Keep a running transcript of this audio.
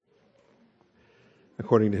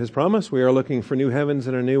According to his promise, we are looking for new heavens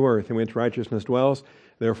and a new earth in which righteousness dwells.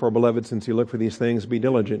 Therefore, beloved, since you look for these things, be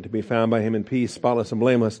diligent to be found by him in peace, spotless and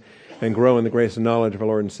blameless, and grow in the grace and knowledge of our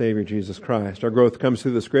Lord and Savior, Jesus Christ. Our growth comes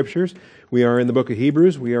through the Scriptures. We are in the book of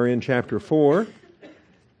Hebrews. We are in chapter 4.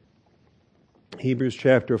 Hebrews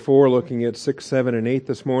chapter 4, looking at 6, 7, and 8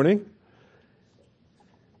 this morning.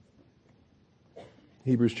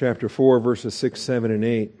 Hebrews chapter 4, verses 6, 7, and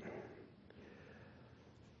 8.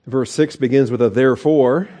 Verse 6 begins with a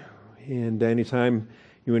therefore, and anytime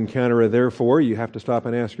you encounter a therefore, you have to stop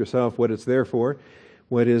and ask yourself what it's there for.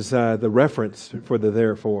 What is the reference for the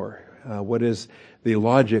therefore? What is the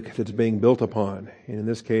logic that's being built upon? And in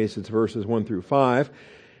this case, it's verses 1 through 5.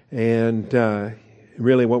 And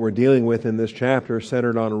really what we're dealing with in this chapter is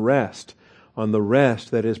centered on rest, on the rest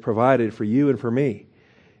that is provided for you and for me.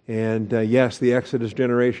 And yes, the Exodus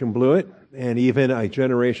generation blew it, and even a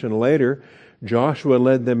generation later, Joshua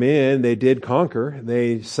led them in. They did conquer.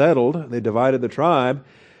 They settled. They divided the tribe.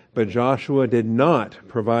 But Joshua did not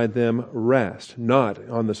provide them rest, not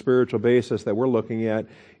on the spiritual basis that we're looking at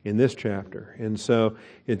in this chapter. And so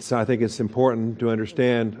I think it's important to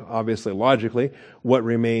understand, obviously, logically, what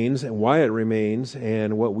remains and why it remains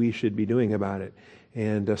and what we should be doing about it.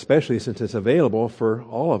 And especially since it's available for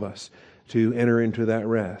all of us to enter into that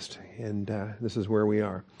rest. And this is where we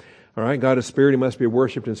are. All right, God is spirit. He must be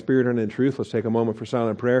worshipped in spirit and in truth. Let's take a moment for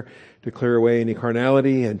silent prayer to clear away any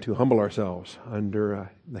carnality and to humble ourselves under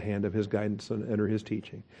the hand of his guidance and under his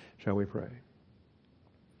teaching. Shall we pray?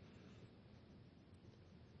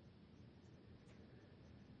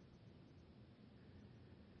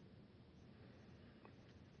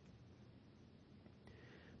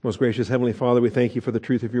 Most gracious Heavenly Father, we thank you for the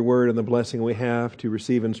truth of your word and the blessing we have to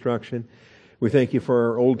receive instruction. We thank you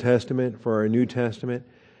for our Old Testament, for our New Testament,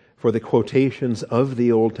 for the quotations of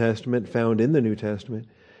the Old Testament found in the New Testament.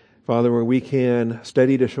 Father, where we can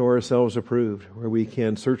study to show ourselves approved, where we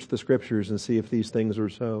can search the Scriptures and see if these things are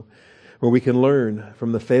so, where we can learn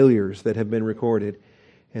from the failures that have been recorded,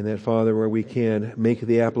 and that, Father, where we can make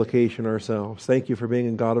the application ourselves. Thank you for being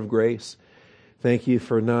a God of grace. Thank you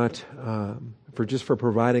for for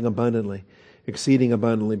providing abundantly, exceeding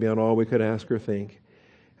abundantly beyond all we could ask or think.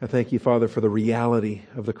 I thank you, Father, for the reality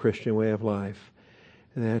of the Christian way of life.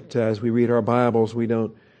 And that as we read our Bibles, we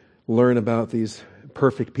don't learn about these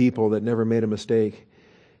perfect people that never made a mistake,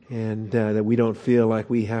 and that we don't feel like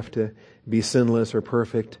we have to be sinless or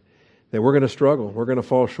perfect, that we're going to struggle, we're going to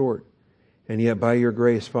fall short. And yet by your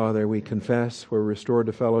grace, Father, we confess, we're restored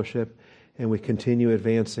to fellowship, and we continue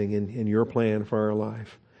advancing in your plan for our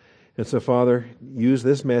life. And so, Father, use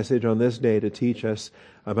this message on this day to teach us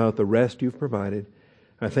about the rest you've provided.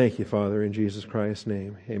 I thank you, Father, in Jesus Christ's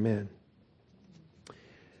name. Amen.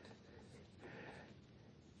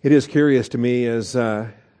 It is curious to me, as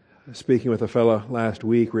speaking with a fellow last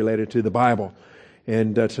week related to the Bible,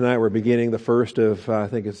 and tonight we're beginning the first of, I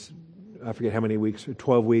forget how many weeks,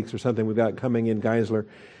 12 weeks or something we've got coming in Geisler,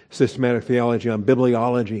 Systematic Theology on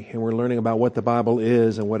Bibliology, and we're learning about what the Bible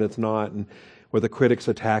is and what it's not, and where the critics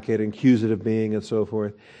attack it and accuse it of being and so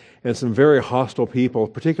forth. And some very hostile people,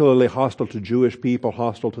 particularly hostile to Jewish people,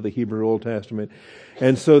 hostile to the Hebrew Old Testament.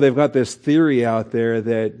 And so they've got this theory out there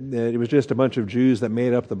that it was just a bunch of Jews that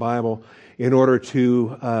made up the Bible in order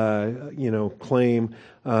to, claim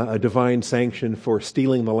a divine sanction for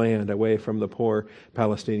stealing the land away from the poor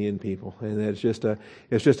Palestinian people. And it's just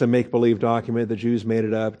a make-believe document. The Jews made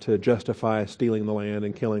it up to justify stealing the land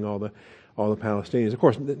and killing all the Palestinians. Of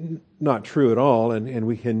course, not true at all, and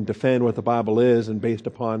we can defend what the Bible is and based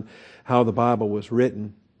upon how the Bible was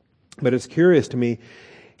written. But it's curious to me,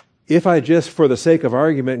 if I just, for the sake of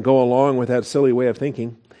argument, go along with that silly way of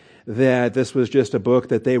thinking, that this was just a book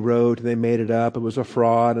that they wrote, they made it up, it was a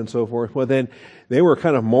fraud and so forth, well then they were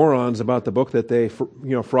kind of morons about the book that they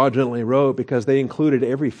fraudulently wrote, because they included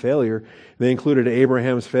every failure. They included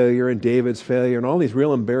Abraham's failure and David's failure and all these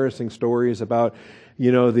real embarrassing stories about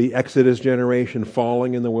the Exodus generation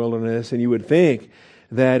falling in the wilderness. And you would think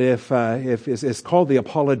that if it's called the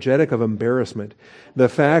apologetic of embarrassment, the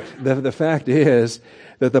fact is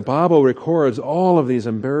that the Bible records all of these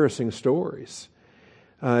embarrassing stories.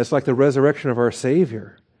 It's like the resurrection of our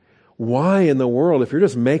Savior. Why in the world, if you're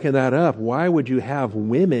just making that up, why would you have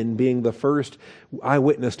women being the first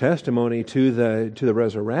eyewitness testimony to the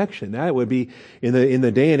resurrection? That would be, in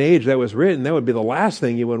the day and age that was written, that would be the last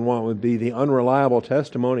thing you would want, would be the unreliable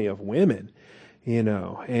testimony of women,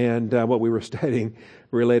 and what we were studying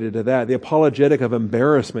related to that. The apologetic of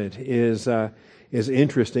embarrassment is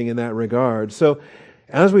interesting in that regard. So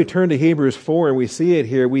as we turn to Hebrews 4 and we see it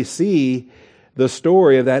here, we see the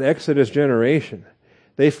story of that Exodus generation.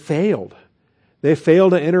 They failed. They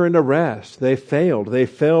failed to enter into rest. They failed. They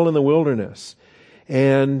fell in the wilderness.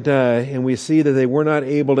 And we see that they were not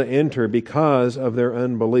able to enter because of their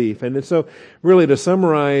unbelief. And so really to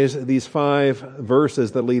summarize these 5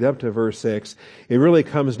 verses that lead up to verse 6, it really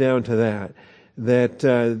comes down to that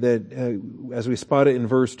as we spot it in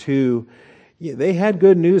verse 2, they had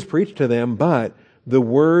good news preached to them, but the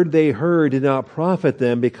word they heard did not profit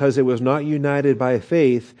them because it was not united by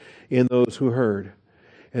faith in those who heard.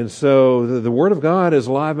 And so the Word of God is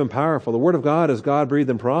alive and powerful. The Word of God is God-breathed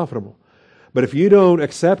and profitable. But if you don't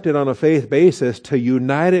accept it on a faith basis to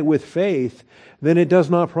unite it with faith, then it does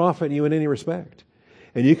not profit you in any respect.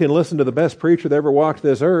 And you can listen to the best preacher that ever walked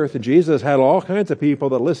this earth. Jesus had all kinds of people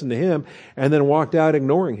that listened to him and then walked out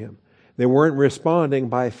ignoring him. They weren't responding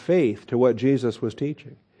by faith to what Jesus was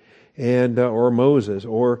teaching, and or Moses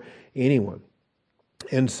or anyone.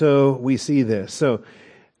 And so we see this. So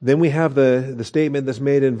then we have the statement that's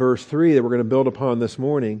made in verse 3 that we're going to build upon this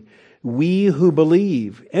morning. We who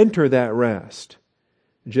believe enter that rest,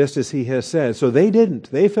 just as he has said. So they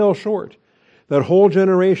didn't. They fell short. That whole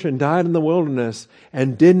generation died in the wilderness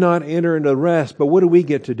and did not enter into rest. But what do we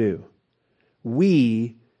get to do?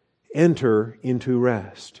 We enter into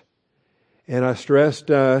rest. And I stressed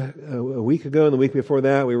a week ago and the week before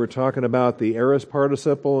that, we were talking about the aorist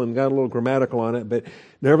participle and got a little grammatical on it. But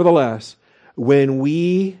nevertheless, when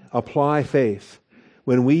we apply faith,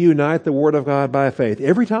 when we unite the Word of God by faith,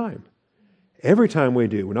 every time we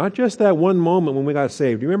do, not just that one moment when we got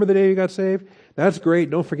saved. Do you remember the day you got saved? That's great.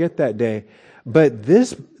 Don't forget that day. But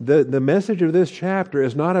the message of this chapter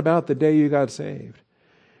is not about the day you got saved.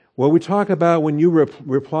 What we talk about when you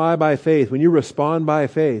reply by faith, when you respond by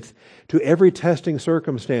faith to every testing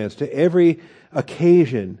circumstance, to every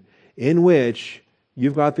occasion in which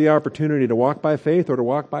you've got the opportunity to walk by faith or to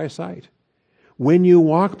walk by sight. When you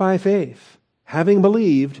walk by faith, having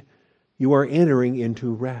believed, you are entering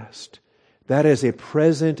into rest. That is a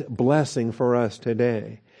present blessing for us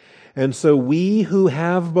today. And so we who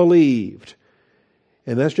have believed,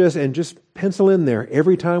 and just pencil in there,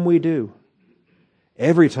 every time we do,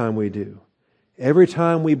 every time we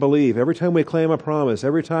believe, every time we claim a promise,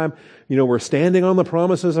 every time, we're standing on the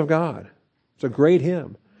promises of God. It's a great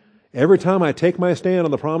hymn. Every time I take my stand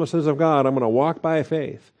on the promises of God, I'm going to walk by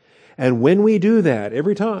faith. And when we do that,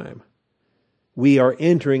 every time, we are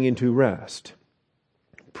entering into rest.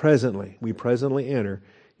 We presently enter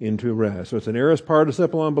into rest. So it's an aorist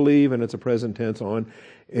participle on believe, and it's a present tense on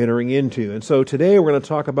entering into. And so today we're going to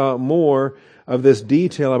talk about more of this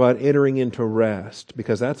detail about entering into rest,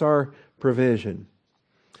 because that's our provision.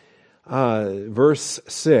 Verse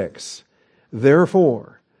 6,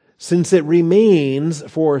 therefore, since it remains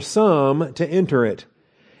for some to enter it,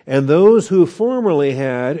 and those who formerly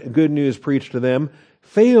had good news preached to them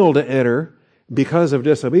failed to enter because of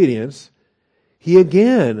disobedience, he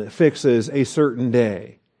again fixes a certain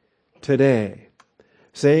day, today,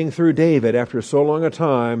 saying through David after so long a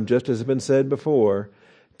time, just as has been said before,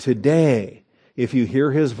 today, if you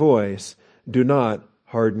hear his voice, do not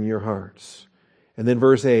harden your hearts. And then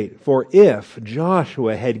verse 8, for if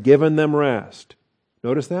Joshua had given them rest,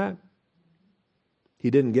 notice that? He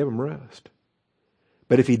didn't give them rest.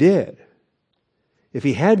 But if he did, if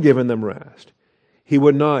he had given them rest,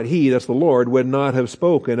 that's the Lord, would not have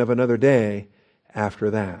spoken of another day after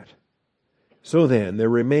that. So then, there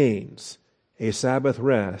remains a Sabbath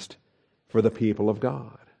rest for the people of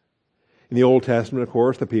God. In the Old Testament, of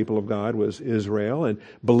course, the people of God was Israel, and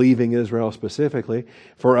believing Israel specifically.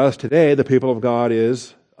 For us today, the people of God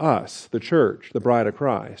is us, the church, the bride of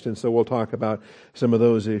Christ. And so we'll talk about some of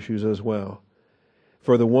those issues as well.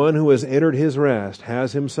 For the one who has entered his rest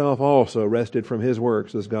has himself also rested from his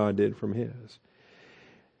works as God did from his.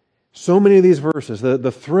 So many of these verses,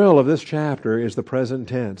 the thrill of this chapter is the present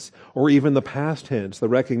tense, or even the past tense, the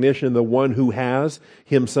recognition of the one who has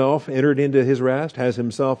himself entered into his rest, has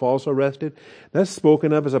himself also rested. That's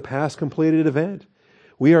spoken of as a past completed event.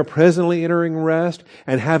 We are presently entering rest,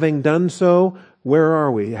 and having done so, where are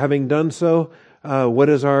we? Having done so, what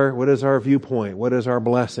is our viewpoint? What is our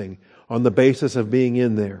blessing on the basis of being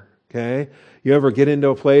in there? Okay? You ever get into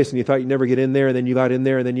a place and you thought you'd never get in there, and then you got in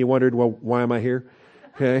there, and then you wondered, well, why am I here?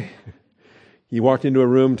 Okay? You walked into a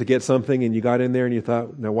room to get something and you got in there and you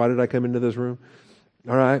thought, now why did I come into this room?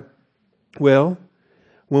 All right. Well,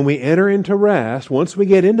 when we enter into rest, once we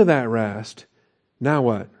get into that rest, now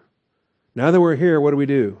what? Now that we're here, what do we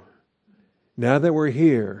do? Now that we're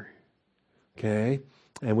here, okay,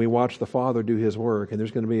 and we watch the Father do His work, and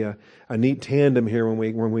there's going to be a neat tandem here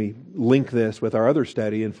when we link this with our other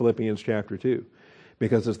study in Philippians chapter 2.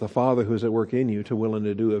 Because it's the Father who's at work in you to will and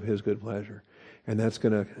to do of His good pleasure. And that's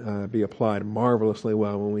going to be applied marvelously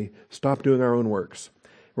well when we stop doing our own works.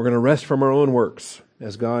 We're going to rest from our own works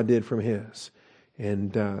as God did from His.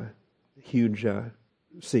 And huge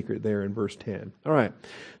secret there in verse 10. All right,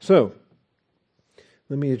 so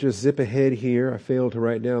let me just zip ahead here. I failed to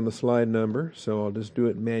write down the slide number, so I'll just do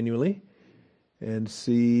it manually and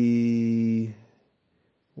see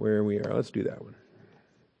where we are. Let's do that one.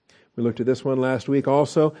 We looked at this one last week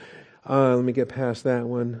also. Let me get past that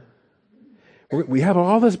one. We have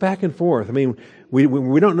all this back and forth. I mean,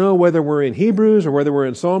 we don't know whether we're in Hebrews or whether we're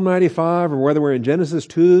in Psalm 95 or whether we're in Genesis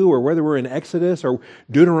 2 or whether we're in Exodus or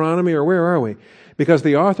Deuteronomy or where are we? Because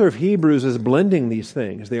the author of Hebrews is blending these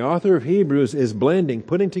things. The author of Hebrews is blending,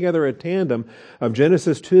 putting together a tandem of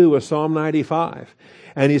Genesis 2 with Psalm 95.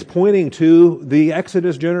 And he's pointing to the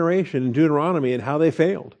Exodus generation in Deuteronomy and how they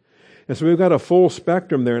failed. And so we've got a full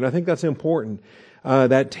spectrum there, and I think that's important.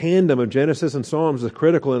 That tandem of Genesis and Psalms is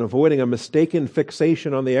critical in avoiding a mistaken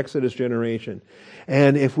fixation on the Exodus generation.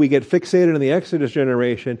 And if we get fixated on the Exodus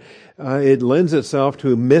generation, it lends itself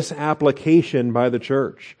to misapplication by the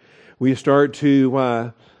church. We start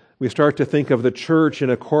to think of the church in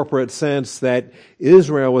a corporate sense that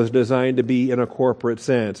Israel was designed to be in a corporate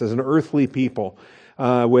sense, as an earthly people,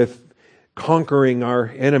 with conquering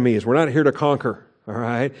our enemies. We're not here to conquer. All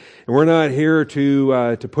right, and we're not here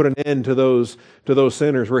to put an end to those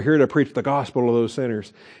sinners. We're here to preach the gospel to those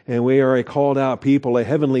sinners, and we are a called out people, a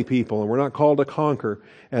heavenly people, and we're not called to conquer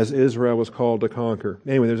as Israel was called to conquer.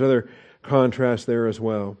 Anyway, there's other contrast there as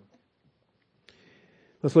well.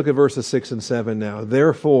 Let's look at verses 6 and 7 now.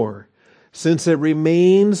 Therefore, since it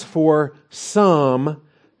remains for some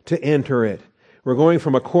to enter it, we're going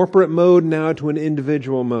from a corporate mode now to an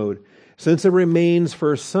individual mode. Since it remains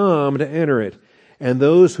for some to enter it, and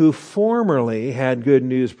those who formerly had good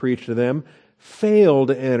news preached to them failed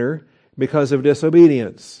to enter because of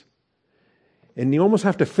disobedience. And you almost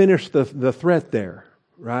have to finish the threat there,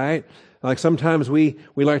 right? Like sometimes we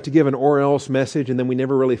like to give an or else message and then we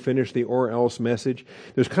never really finish the or else message.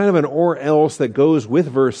 There's kind of an or else that goes with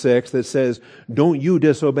verse 6 that says, don't you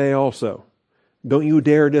disobey also. Don't you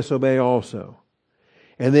dare disobey also.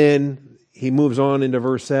 And then he moves on into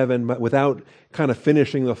verse 7, but without kind of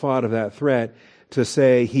finishing the thought of that threat, to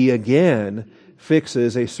say he again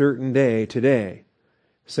fixes a certain day today,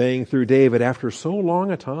 saying through David, after so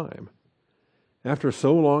long a time,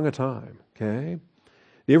 okay? Do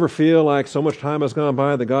you ever feel like so much time has gone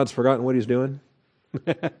by that God's forgotten what He's doing?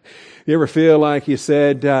 You ever feel like He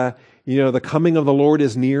said, the coming of the Lord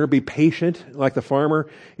is near, be patient, like the farmer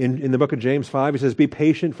in the book of James 5, he says, be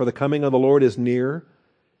patient for the coming of the Lord is near.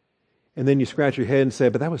 And then you scratch your head and say,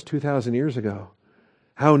 but that was 2,000 years ago.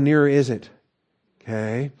 How near is it?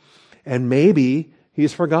 Okay, and maybe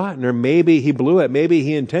He's forgotten, or maybe He blew it. Maybe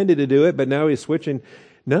He intended to do it, but now He's switching.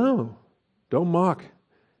 No, don't mock.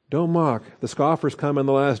 Don't mock. The scoffers come in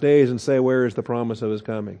the last days and say, where is the promise of His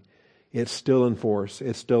coming? It's still in force.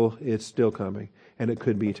 It's still coming, and it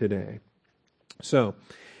could be today. So,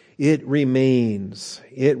 it remains.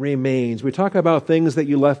 It remains. We talk about things that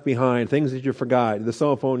you left behind, things that you forgot, the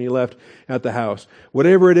cell phone you left at the house,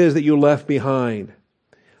 whatever it is that you left behind.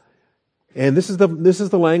 And this is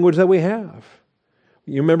the language that we have.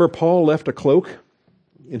 You remember Paul left a cloak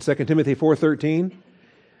in 2 Timothy 4:13.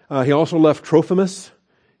 He also left Trophimus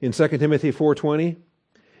in 2 Timothy 4:20.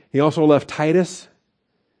 He also left Titus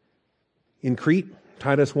in Crete,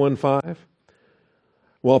 Titus 1:5.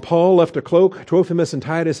 While Paul left a cloak, Trophimus and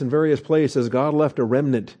Titus in various places, God left a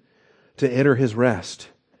remnant to enter His rest.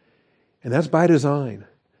 And that's by design.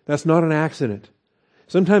 That's not an accident.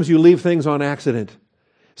 Sometimes you leave things on accident.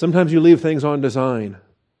 Sometimes you leave things on design.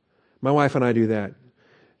 My wife and I do that.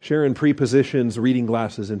 Sharon pre-positions reading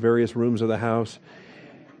glasses in various rooms of the house,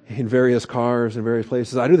 in various cars, in various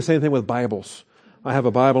places. I do the same thing with Bibles. I have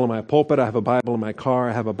a Bible in my pulpit. I have a Bible in my car.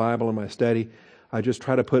 I have a Bible in my study. I just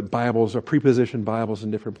try to put Bibles or pre-positioned Bibles in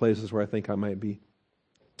different places where I think I might be.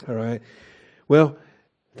 All right. Well,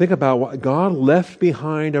 think about what God left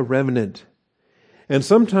behind a remnant. And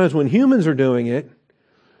sometimes when humans are doing it,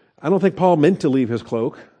 I don't think Paul meant to leave his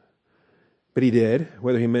cloak, but he did,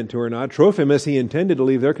 whether he meant to or not. Trophimus, he intended to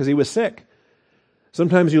leave there because he was sick.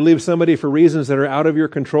 Sometimes you leave somebody for reasons that are out of your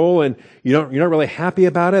control and you're not really happy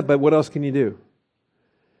about it, but what else can you do?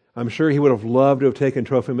 I'm sure he would have loved to have taken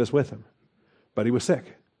Trophimus with him, but he was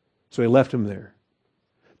sick, so he left him there.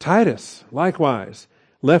 Titus, likewise,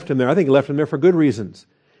 left him there. I think he left him there for good reasons,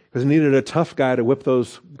 because he needed a tough guy to whip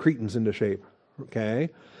those Cretans into shape, okay?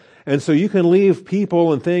 And so you can leave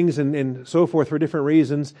people and things and so forth for different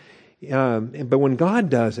reasons. But when God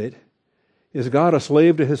does it, is God a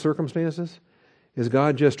slave to His circumstances? Is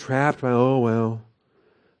God just trapped by, oh, well,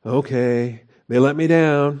 okay, They let me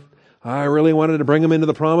down. I really wanted to bring them into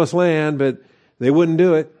the promised land, but they wouldn't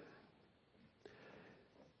do it.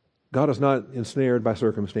 God is not ensnared by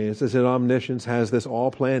circumstances. His omniscience has this all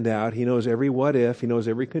planned out. He knows every what if. He knows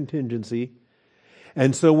every contingency.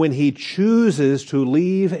 And so when He chooses to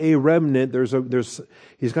leave a remnant,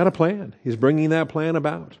 He's got a plan. He's bringing that plan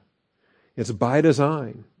about. It's by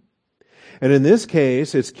design. And in this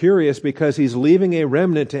case, it's curious because He's leaving a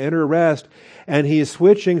remnant to enter rest, and He's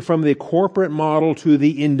switching from the corporate model to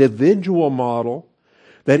the individual model,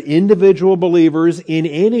 that individual believers in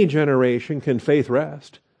any generation can faith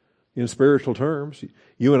rest. In spiritual terms,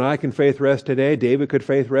 you and I can faith rest today. David could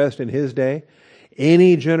faith rest in his day.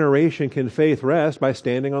 Any generation can faith rest by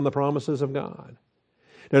standing on the promises of God.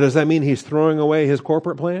 Now, does that mean He's throwing away His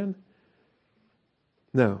corporate plan?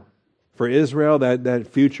 No. For Israel, that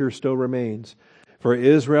future still remains. For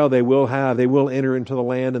Israel, they will enter into the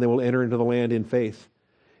land, and they will enter into the land in faith.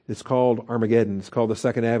 It's called Armageddon. It's called the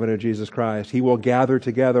second advent of Jesus Christ. He will gather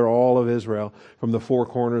together all of Israel from the four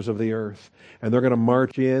corners of the earth. And they're going to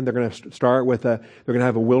march in. They're going to start with they're going to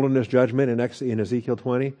have a wilderness judgment in Ezekiel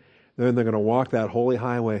 20. Then they're going to walk that holy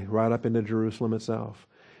highway right up into Jerusalem itself.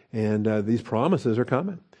 And these promises are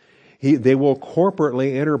coming. They will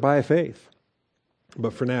corporately enter by faith.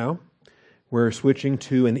 But for now, we're switching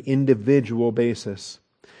to an individual basis.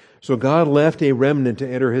 So God left a remnant to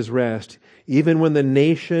enter His rest, even when the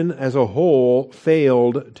nation as a whole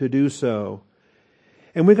failed to do so.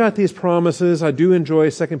 And we got these promises. I do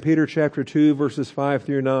enjoy 2 Peter chapter 2, verses 5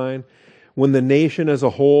 through 9. When the nation as a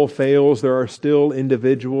whole fails, there are still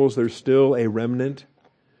individuals. There's still a remnant.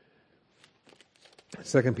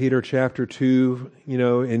 2 Peter chapter 2,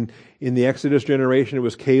 in the Exodus generation, it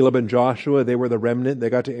was Caleb and Joshua. They were the remnant. They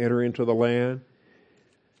got to enter into the land.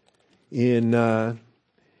 In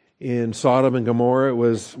Sodom and Gomorrah, it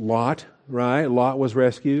was Lot, right? Lot was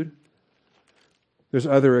rescued. There's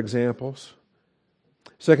other examples.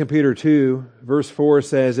 2 Peter 2, verse 4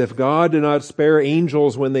 says, "If God did not spare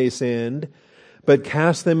angels when they sinned, but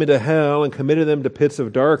cast them into hell and committed them to pits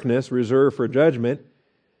of darkness reserved for judgment,"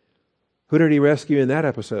 who did He rescue in that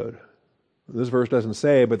episode? This verse doesn't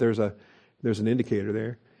say, but there's an indicator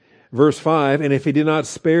there. Verse 5, "And if He did not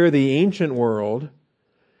spare the ancient world,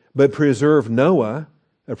 but preserved Noah,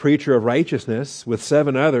 a preacher of righteousness, with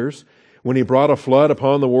 7 others, when He brought a flood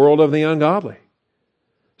upon the world of the ungodly."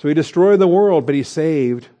 So He destroyed the world, but He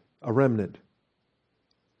saved a remnant.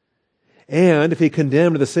 And if He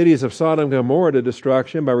condemned the cities of Sodom and Gomorrah to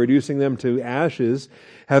destruction by reducing them to ashes,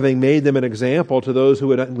 having made them an example to those who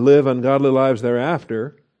would live ungodly lives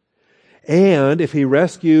thereafter, and if He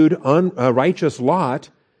rescued righteous Lot,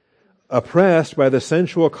 oppressed by the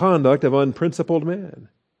sensual conduct of unprincipled men.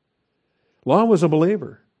 Lot was a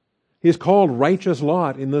believer. He's called righteous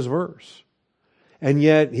Lot in this verse. And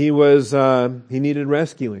yet he needed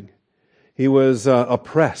rescuing. He was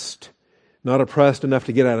oppressed. Not oppressed enough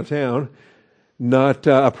to get out of town. Not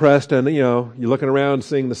oppressed and, you're looking around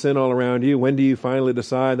seeing the sin all around you. When do you finally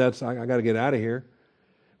decide I got to get out of here?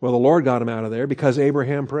 Well, the Lord got him out of there because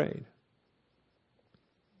Abraham prayed.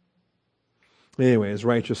 Anyway, his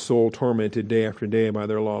righteous soul tormented day after day by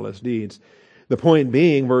their lawless deeds. The point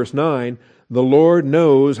being, verse 9, the Lord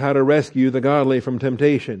knows how to rescue the godly from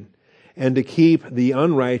temptation and to keep the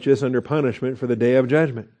unrighteous under punishment for the day of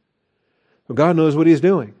judgment. So God knows what He's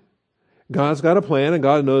doing. God's got a plan and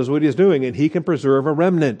God knows what He's doing, and He can preserve a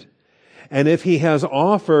remnant. And if He has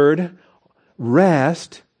offered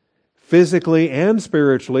rest physically and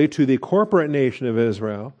spiritually to the corporate nation of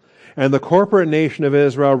Israel, and the corporate nation of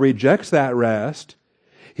Israel rejects that rest,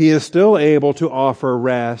 He is still able to offer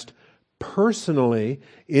rest personally,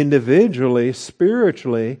 individually,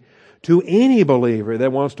 spiritually, to any believer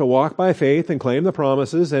that wants to walk by faith and claim the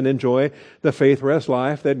promises and enjoy the faith rest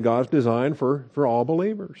life that God's designed for all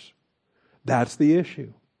believers. That's the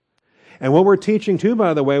issue. And what we're teaching too,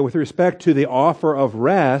 by the way, with respect to the offer of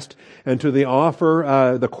rest and to the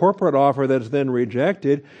offer, the corporate offer that's then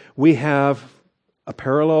rejected, we have a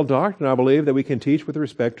parallel doctrine, I believe, that we can teach with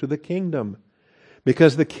respect to the kingdom.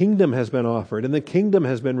 Because the kingdom has been offered and the kingdom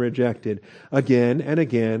has been rejected again and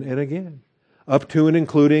again and again. Up to and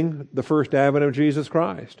including the first advent of Jesus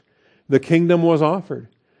Christ. The kingdom was offered.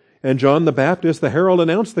 And John the Baptist, the herald,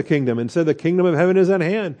 announced the kingdom and said, the kingdom of heaven is at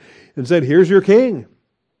hand. And said, here's your king.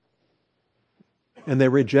 And they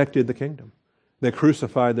rejected the kingdom. They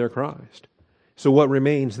crucified their Christ. So what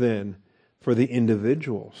remains then for the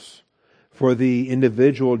individuals? For the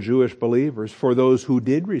individual Jewish believers, for those who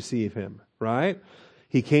did receive Him, right?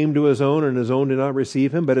 He came to His own and His own did not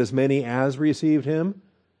receive Him, but as many as received Him,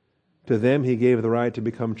 to them He gave the right to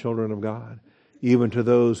become children of God, even to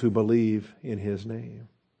those who believe in His name.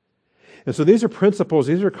 And so these are principles,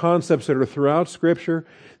 these are concepts that are throughout Scripture,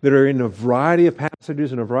 that are in a variety of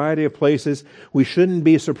passages, in a variety of places. We shouldn't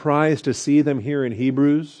be surprised to see them here in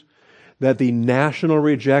Hebrews, that the national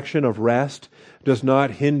rejection of rest does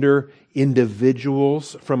not hinder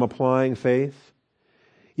individuals from applying faith.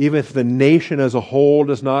 Even if the nation as a whole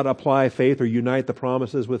does not apply faith or unite the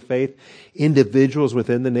promises with faith, individuals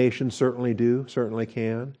within the nation certainly do, certainly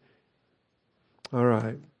can. All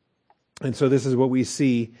right. And so this is what we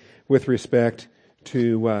see with respect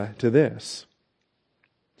to this.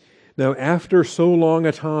 Now, after so long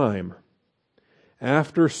a time,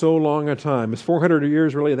 is 400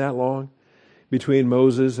 years really that long between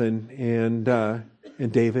Moses and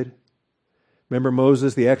David? Remember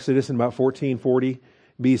Moses, the Exodus in about 1440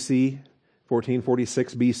 BC,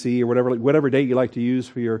 1446 BC, or whatever date you like to use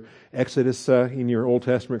for your Exodus in your Old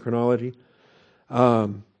Testament chronology.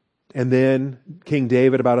 And then King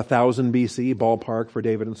David about 1000 BC, ballpark for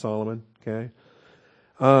David and Solomon. Okay,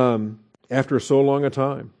 after so long a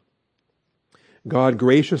time, God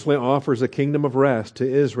graciously offers a kingdom of rest to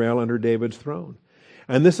Israel under David's throne.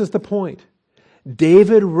 And this is the point.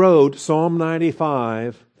 David wrote Psalm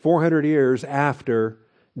 95 400 years after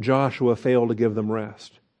Joshua failed to give them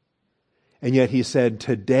rest. And yet he said,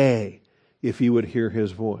 today, if you would hear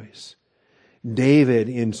his voice. David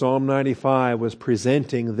in Psalm 95 was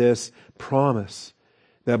presenting this promise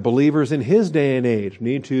that believers in his day and age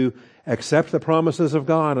need to accept the promises of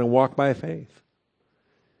God and walk by faith,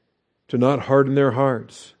 to not harden their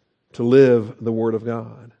hearts, to live the Word of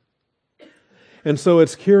God. And so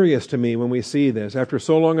it's curious to me when we see this. After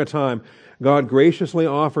so long a time, God graciously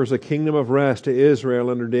offers a kingdom of rest to Israel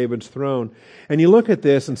under David's throne. And you look at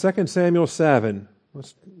this in 2 Samuel 7.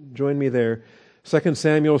 Let's join me there. 2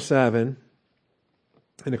 Samuel 7.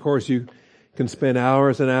 And of course, you can spend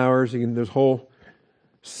hours and hours. There's whole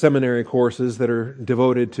seminary courses that are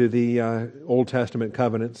devoted to the Old Testament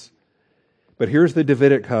covenants. But here's the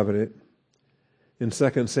Davidic covenant in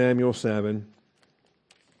 2 Samuel 7.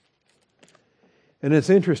 And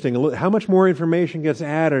it's interesting how much more information gets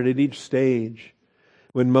added at each stage.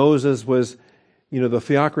 When Moses was, the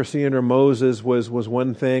theocracy under Moses was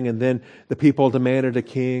one thing, and then the people demanded a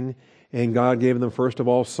king, and God gave them first of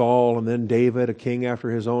all Saul, and then David, a king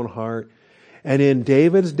after his own heart. And in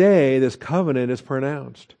David's day, this covenant is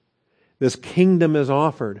pronounced. This kingdom is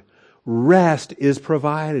offered. Rest is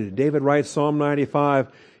provided. David writes Psalm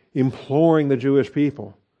 95, imploring the Jewish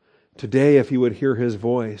people, today if you would hear his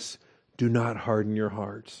voice, do not harden your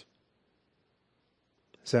hearts.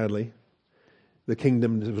 Sadly, the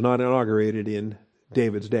kingdom was not inaugurated in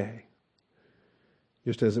David's day,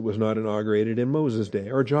 just as it was not inaugurated in Moses'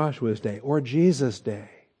 day, or Joshua's day, or Jesus' day,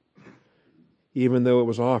 even though it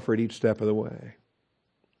was offered each step of the way.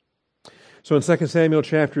 So in 2 Samuel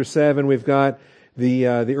chapter 7, we've got the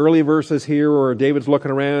early verses here where David's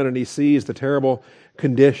looking around and he sees the terrible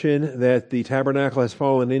condition that the tabernacle has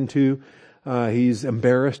fallen into. He's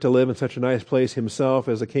embarrassed to live in such a nice place himself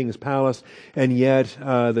as a king's palace, and yet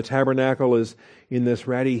the tabernacle is in this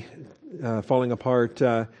ratty, falling apart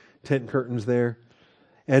tent curtains there.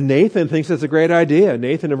 And Nathan thinks it's a great idea.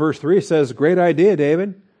 Nathan in verse 3 says, great idea,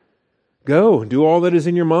 David. Go, do all that is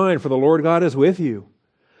in your mind, for the Lord God is with you.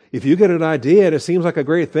 If you get an idea and it seems like a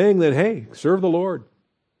great thing, then hey, serve the Lord.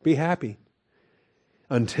 Be happy.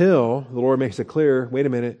 Until the Lord makes it clear, wait a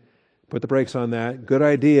minute, put the brakes on that. Good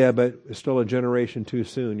idea, but it's still a generation too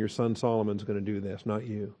soon. Your son Solomon's going to do this, not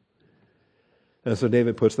you. And so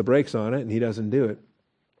David puts the brakes on it, and he doesn't do it.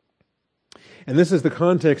 And this is the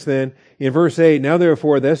context then. In verse 8, now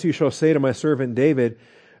therefore, thus you shall say to my servant David,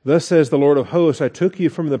 thus says the Lord of hosts, I took you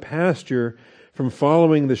from the pasture, from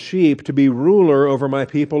following the sheep, to be ruler over my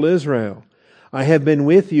people Israel. I have been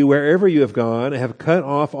with you wherever you have gone. I have cut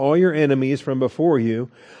off all your enemies from before you.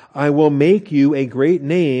 I will make you a great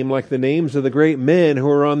name like the names of the great men who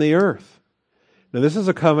are on the earth. Now this is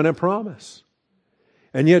a covenant promise.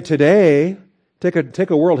 And yet today, take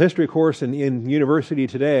a world history course in university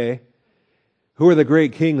today. Who are the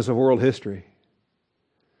great kings of world history?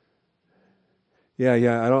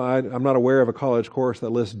 I'm not aware of a college course that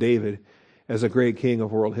lists David as a great king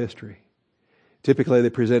of world history. Typically they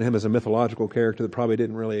present him as a mythological character that probably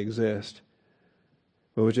didn't really exist,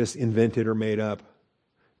 but was just invented or made up.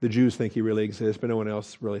 The Jews think he really exists, but no one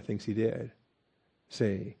else really thinks he did.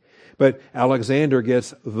 See? But Alexander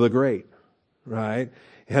gets the Great, right?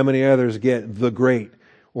 How many others get the Great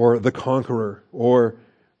or the Conqueror or,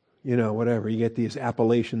 whatever? You get these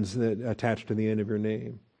appellations that attach to the end of your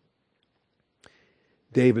name.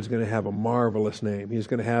 David's going to have a marvelous name. He's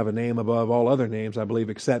going to have a name above all other names, I believe,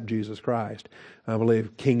 except Jesus Christ. I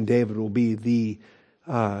believe King David will be the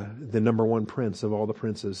the number one prince of all the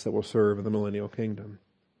princes that will serve in the millennial kingdom.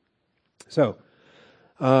 So,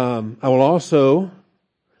 I will also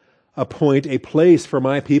appoint a place for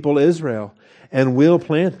my people Israel, and will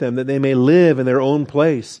plant them, that they may live in their own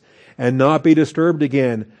place, and not be disturbed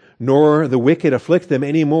again, nor the wicked afflict them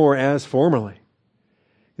any more as formerly.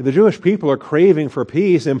 The Jewish people are craving for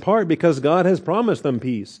peace, in part because God has promised them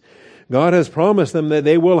peace. God has promised them that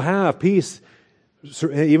they will have peace,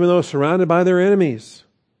 even though surrounded by their enemies.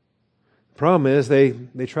 The problem is they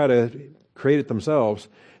try to create it themselves.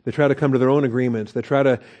 They try to come to their own agreements. They try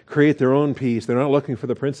to create their own peace. They're not looking for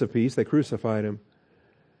the Prince of Peace. They crucified him.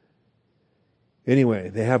 Anyway,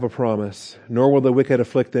 they have a promise. Nor will the wicked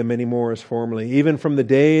afflict them any more as formerly. Even from the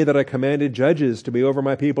day that I commanded judges to be over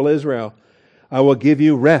my people Israel, I will give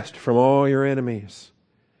you rest from all your enemies.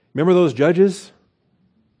 Remember those judges?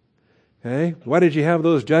 Okay. Why did you have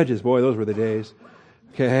those judges? Boy, those were the days.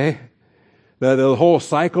 Okay. The whole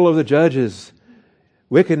cycle of the judges.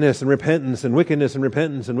 Wickedness and repentance and wickedness and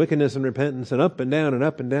repentance and wickedness and repentance and up and down and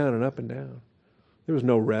up and down and up and down. There was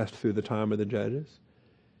no rest through the time of the judges.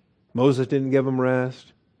 Moses didn't give them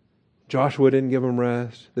rest. Joshua didn't give them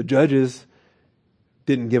rest. The judges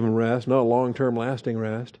didn't give them rest, not long-term lasting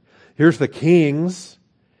rest. Here's the kings.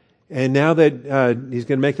 And now that he's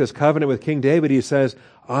going to make this covenant with King David, he says,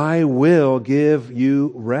 I will give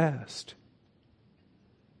you rest.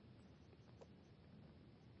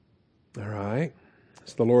 All right.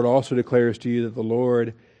 So the Lord also declares to you that the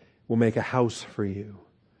Lord will make a house for you.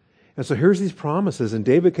 And so here's these promises, and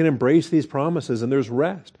David can embrace these promises, and there's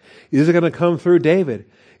rest. Is it going to come through David?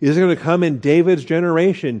 Is it going to come in David's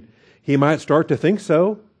generation? He might start to think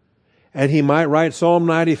so. And he might write Psalm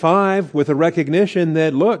 95 with a recognition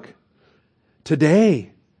that, look,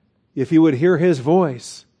 today, if you would hear his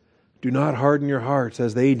voice, do not harden your hearts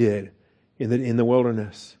as they did in the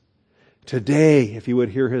wilderness. Today, if you would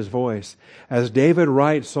hear his voice. As David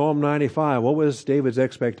writes Psalm 95, what was David's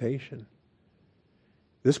expectation?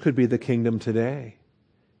 This could be the kingdom today,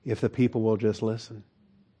 if the people will just listen.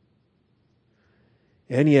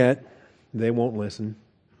 And yet, they won't listen.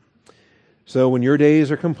 So when your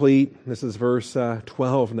days are complete, this is verse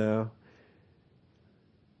 12 now.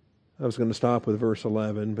 I was going to stop with verse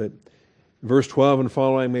 11, but verse 12 and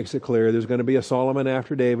following makes it clear. There's going to be a Solomon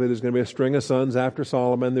after David. There's going to be a string of sons after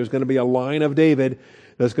Solomon. There's going to be a line of David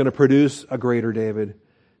that's going to produce a greater David.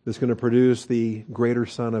 That's going to produce the greater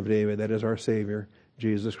son of David. That is our Savior,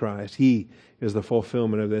 Jesus Christ. He is the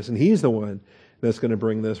fulfillment of this, and He's the one that's going to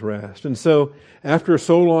bring this rest. And so, after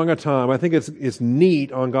so long a time, I think it's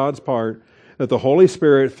neat on God's part that the Holy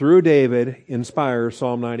Spirit, through David, inspires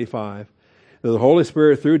Psalm 95. That the Holy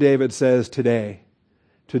Spirit, through David, says, today,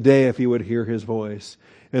 if you would hear His voice.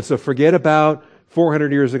 And so forget about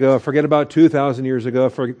 400 years ago, forget about 2,000 years ago,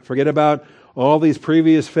 forget about all these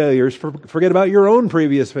previous failures, forget about your own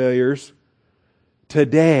previous failures.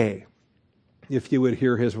 Today, if you would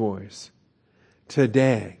hear His voice.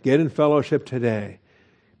 Today, get in fellowship today.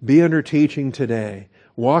 Be under teaching today.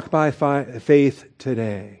 Walk by faith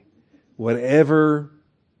today. Whatever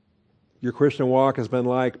your Christian walk has been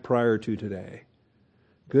like prior to today.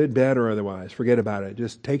 Good, bad, or otherwise. Forget about it.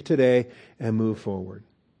 Just take today and move forward.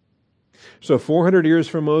 So 400 years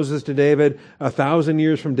from Moses to David, 1,000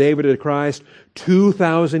 years from David to Christ,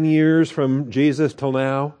 2,000 years from Jesus till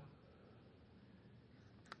now,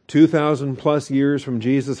 2,000 plus years from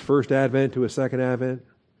Jesus' first advent to His second advent.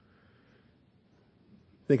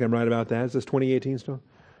 I think I'm right about that. Is this 2018 still?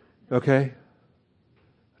 Okay.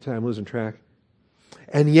 I'm losing track.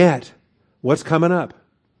 And yet, what's coming up?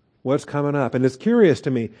 What's coming up? And it's curious to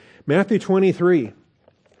me. Matthew 23.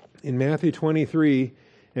 In Matthew 23,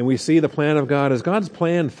 and we see the plan of God. Is God's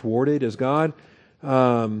plan thwarted? Does God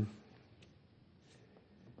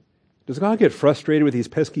get frustrated with these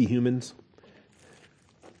pesky humans?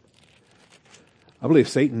 I believe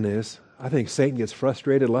Satan is. I think Satan gets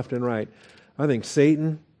frustrated left and right. I think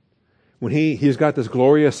Satan, when he's got this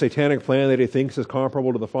glorious satanic plan that he thinks is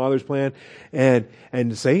comparable to the Father's plan, and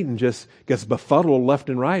Satan just gets befuddled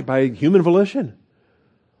left and right by human volition.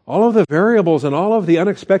 All of the variables and all of the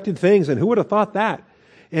unexpected things, and who would have thought that?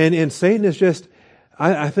 And Satan is just,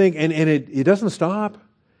 I think, and it doesn't stop.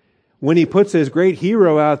 When he puts his great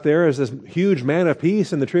hero out there as this huge man of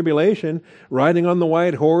peace in the tribulation, riding on the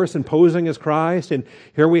white horse and posing as Christ, and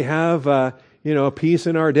here we have, peace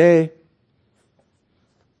in our day.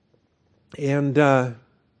 And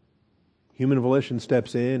human volition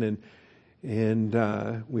steps in,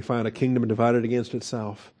 and we find a kingdom divided against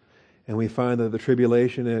itself. And we find that the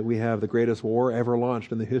tribulation, that we have the greatest war ever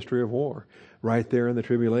launched in the history of war, right there in the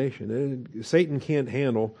tribulation. Satan can't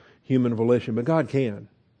handle human volition, but God can.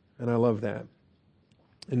 And I love that.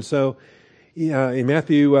 And so in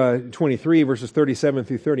Matthew 23, verses 37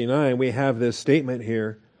 through 39, we have this statement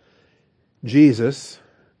here. Jesus,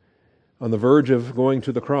 on the verge of going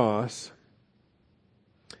to the cross,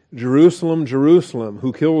 Jerusalem, Jerusalem,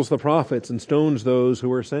 who kills the prophets and stones those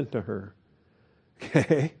who are sent to her.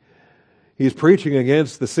 Okay? He's preaching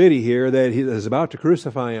against the city here that he is about to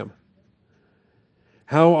crucify him.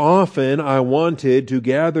 How often I wanted to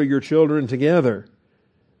gather your children together,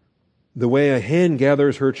 the way a hen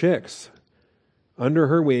gathers her chicks under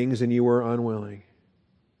her wings, and you were unwilling.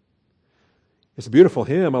 It's a beautiful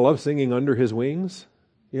hymn. I love singing Under His Wings.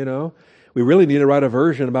 You know, we really need to write a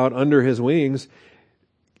version about Under His Wings.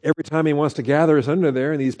 Every time He wants to gather us under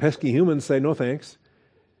there, and these pesky humans say, no thanks,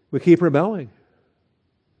 we keep rebelling.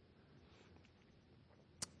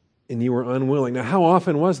 And you were unwilling. Now, how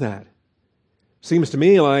often was that? Seems to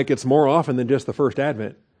me like it's more often than just the first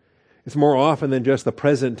Advent. It's more often than just the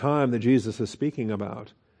present time that Jesus is speaking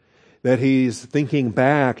about. That He's thinking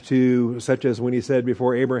back to, such as when He said,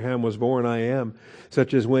 before Abraham was born, I am.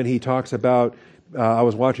 Such as when He talks about, I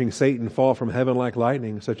was watching Satan fall from heaven like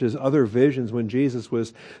lightning. Such as other visions when Jesus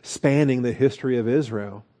was spanning the history of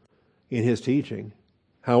Israel in His teaching.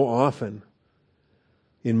 How often?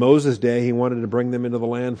 In Moses' day, He wanted to bring them into the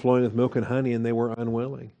land flowing with milk and honey, and they were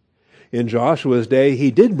unwilling. In Joshua's day, He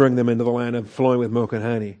did bring them into the land of flowing with milk and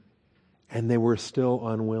honey, and they were still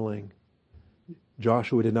unwilling.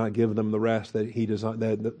 Joshua did not give them the rest that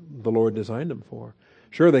the Lord designed them for.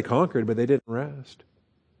 Sure, they conquered, but they didn't rest.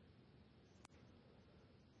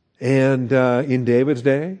 And in David's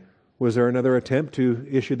day, was there another attempt to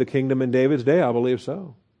issue the kingdom in David's day? I believe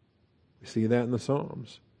so. We see that in the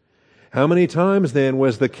Psalms. How many times then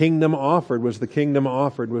was the kingdom offered? Was the kingdom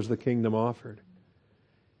offered? Was the kingdom offered?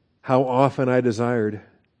 How often I desired.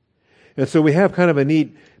 And so we have kind of a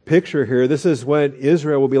neat picture here. This is what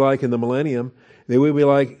Israel will be like in the millennium. They will be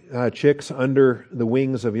like chicks under the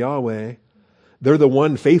wings of Yahweh. They're the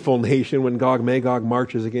one faithful nation when Gog-Magog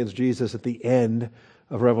marches against Jesus at the end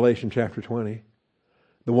of Revelation chapter 20.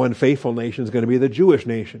 The one faithful nation is going to be the Jewish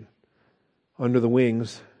nation under the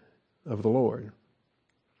wings of the Lord.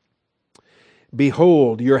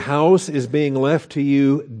 Behold, your house is being left to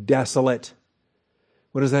you desolate.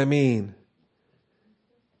 What does that mean?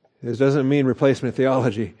 This doesn't mean replacement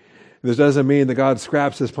theology. This doesn't mean that God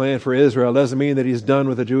scraps His plan for Israel. It doesn't mean that He's done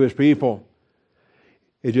with the Jewish people.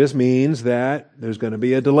 It just means that there's going to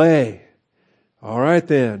be a delay. All right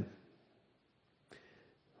then.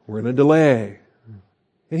 We're in a delay.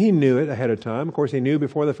 And He knew it ahead of time. Of course, He knew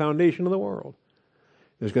before the foundation of the world.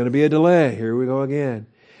 There's going to be a delay. Here we go again.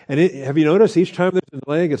 And have you noticed each time there's a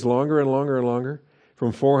delay, it gets longer and longer and longer?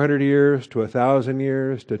 From 400 years to 1,000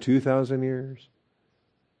 years to 2,000 years.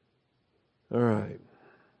 All right.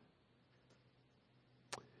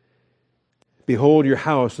 Behold, your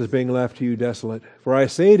house is being left to you desolate. For I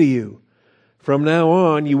say to you, from now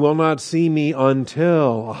on you will not see me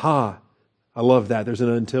until. Aha. I love that. There's an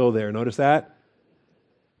until there. Notice that?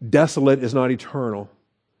 Desolate is not eternal.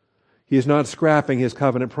 He is not scrapping His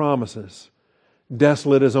covenant promises.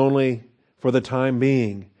 Desolate is only for the time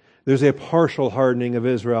being. There's a partial hardening of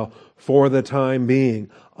Israel for the time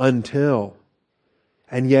being, until.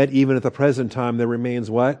 And yet, even at the present time, there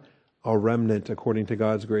remains what? A remnant according to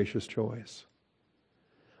God's gracious choice.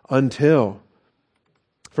 Until.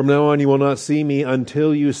 From now on you will not see me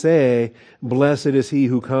until you say, blessed is he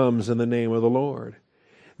who comes in the name of the Lord.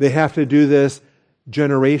 They have to do this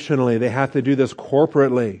generationally. They have to do this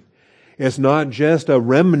corporately. It's not just a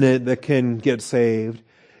remnant that can get saved.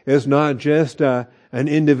 It's not just an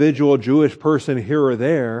individual Jewish person here or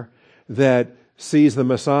there that sees the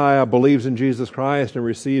Messiah, believes in Jesus Christ, and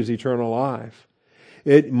receives eternal life.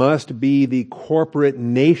 It must be the corporate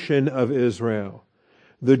nation of Israel,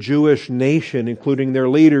 the Jewish nation, including their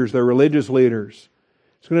leaders, their religious leaders.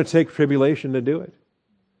 It's going to take tribulation to do it.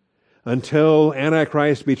 Until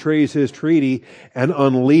Antichrist betrays his treaty and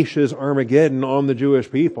unleashes Armageddon on the Jewish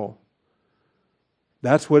people.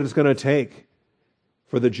 That's what it's going to take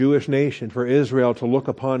for the Jewish nation, for Israel to look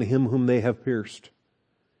upon Him whom they have pierced.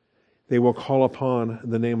 They will call upon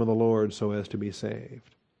the name of the Lord so as to be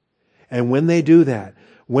saved. And when they do that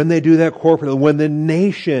corporately, when the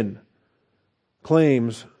nation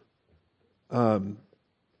claims,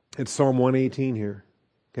 it's Psalm 118 here,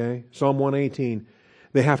 okay? Psalm 118.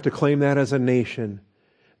 They have to claim that as a nation.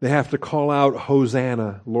 They have to call out,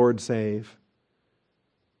 Hosanna, Lord save.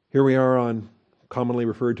 Here we are on commonly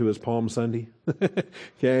referred to as Palm Sunday.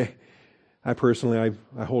 Okay? I personally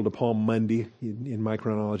hold a Palm Monday in my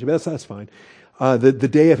chronology, but that's fine. The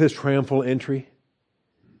day of His triumphal entry.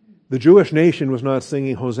 The Jewish nation was not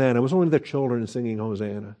singing Hosanna. It was only the children singing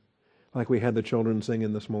Hosanna. like we had the children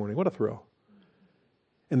singing this morning. What a thrill.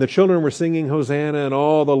 And the children were singing Hosanna, and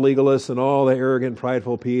all the legalists and all the arrogant,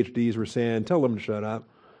 prideful PhDs were saying, tell them to shut up.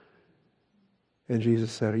 And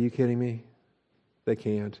Jesus said, are you kidding me? They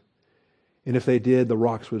can't. And if they did, the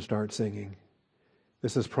rocks would start singing.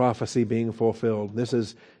 This is prophecy being fulfilled. This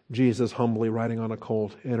is Jesus humbly riding on a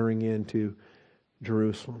colt, entering into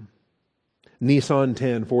Jerusalem. Nisan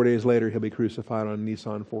 10, 4 days later, he'll be crucified on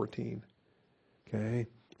Nisan 14. Okay?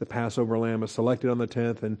 The Passover lamb is selected on the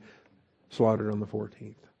 10th and slaughtered on the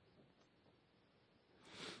 14th.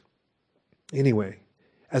 Anyway,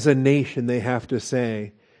 as a nation, they have to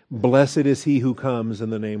say, blessed is he who comes in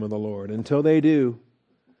the name of the Lord. Until they do,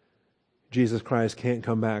 Jesus Christ can't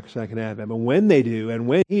come back second advent. But when they do, and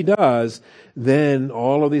when he does, then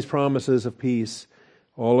all of these promises of peace,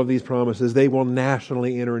 all of these promises, they will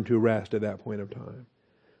nationally enter into rest at that point of time.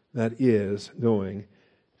 That is going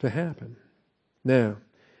to happen. Now,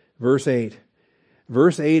 verse 8.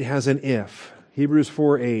 Verse 8 has an if. Hebrews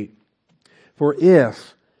 4:8. For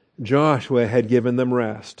if Joshua had given them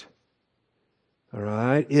rest. All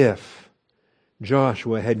right? If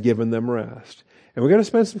Joshua had given them rest. And we're going to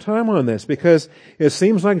spend some time on this because it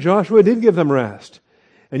seems like Joshua did give them rest.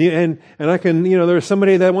 And I can, there's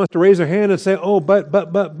somebody that wants to raise their hand and say, oh, but,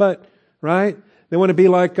 right? They want to be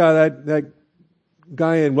like that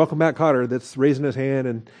guy in Welcome Back, Kotter that's raising his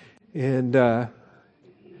hand and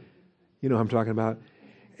you know what I'm talking about.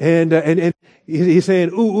 And he's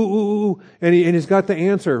saying, ooh, and he's got the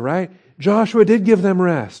answer, right? Joshua did give them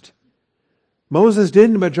rest. Moses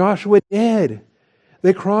didn't, but Joshua did.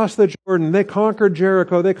 They crossed the Jordan. They conquered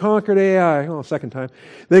Jericho. They conquered Ai. Oh, second time.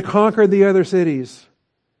 They conquered the other cities.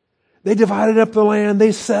 They divided up the land.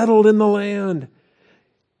 They settled in the land.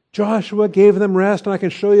 Joshua gave them rest, and I can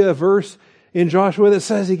show you a verse in Joshua that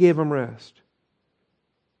says he gave them rest.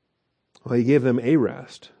 Well, he gave them a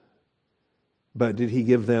rest. But did he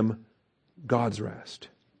give them God's rest?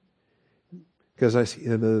 Because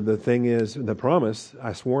the thing is, the promise,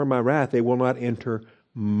 I swore in my wrath, they will not enter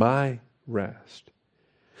my rest.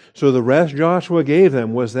 So the rest Joshua gave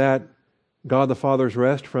them, was that God the Father's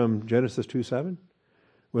rest from Genesis 2:7?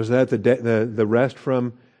 Was that the rest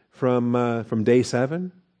from day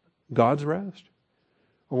 7? God's rest?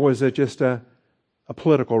 Or was it just a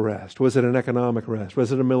political rest? Was it an economic rest?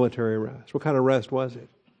 Was it a military rest? What kind of rest was it?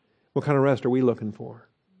 What kind of rest are we looking for?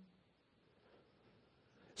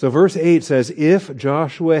 So verse 8 says, if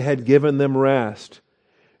Joshua had given them rest.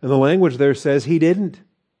 And the language there says he didn't.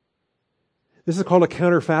 This is called a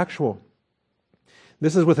counterfactual.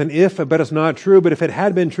 This is with an if, but it's not true. But if it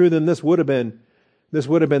had been true, then this would have been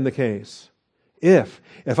the case. If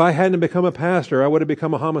I hadn't become a pastor, I would have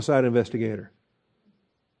become a homicide investigator.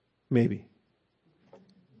 Maybe.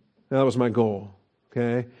 That was my goal.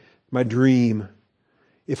 Okay? My dream.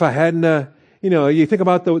 If I hadn't, you think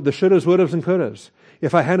about the shouldas, wouldas, and couldas.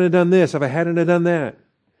 If I hadn't done this, if I hadn't done that,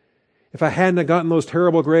 if I hadn't gotten those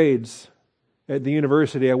terrible grades at the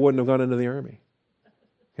university, I wouldn't have gone into the Army.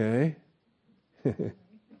 Okay?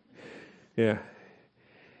 Yeah.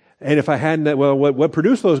 And if I hadn't, what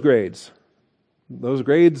produced those grades? Those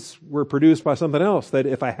grades were produced by something else that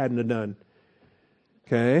if I hadn't done.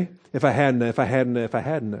 Okay? If I hadn't.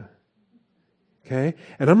 Okay?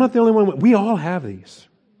 And I'm not the only one. We all have these.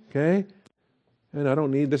 Okay?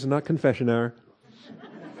 And this is not confession hour.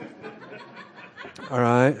 All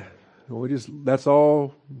right? That's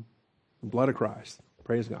all the blood of Christ.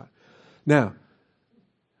 Praise God. Now,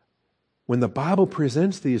 when the Bible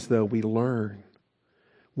presents these, though, we learn.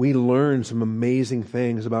 We learn some amazing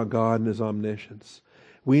things about God and His omniscience.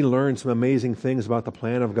 We learn some amazing things about the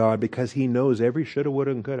plan of God because He knows every shoulda,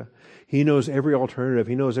 woulda, and coulda. He knows every alternative.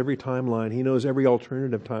 He knows every timeline. He knows every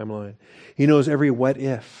alternative timeline. He knows every what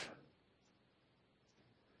if.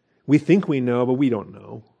 We think we know, but we don't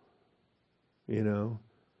know.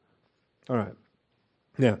 All right.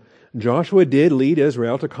 Now, Joshua did lead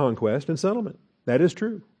Israel to conquest and settlement. That is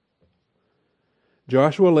true.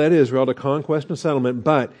 Joshua led Israel to conquest and settlement,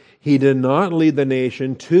 but he did not lead the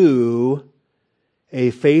nation to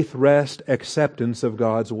a faith rest acceptance of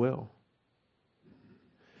God's will.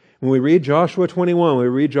 When we read Joshua 21, when we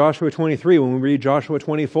read Joshua 23, when we read Joshua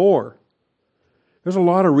 24, there's a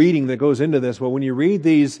lot of reading that goes into this, but when you read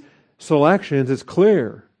these selections, it's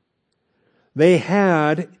clear. They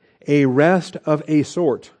had a rest of a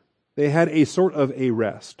sort. They had a sort of a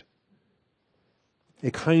rest.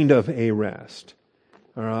 A kind of a rest.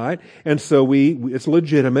 All right? And so it's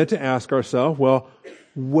legitimate to ask ourselves, well,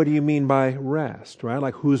 what do you mean by rest? Right?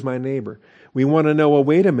 Like, who's my neighbor? We want to know, well,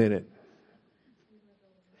 wait a minute.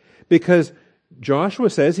 Because Joshua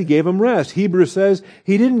says he gave them rest. Hebrews says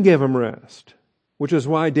he didn't give them rest. which is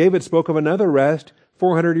why David spoke of another rest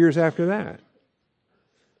 400 years after that.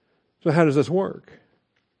 So how does this work?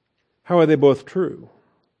 How are they both true?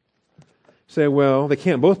 Say, well, they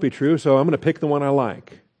can't both be true, so I'm going to pick the one I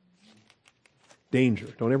like. Danger.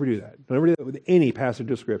 Don't ever do that. Don't ever do that with any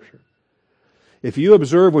passage of Scripture. If you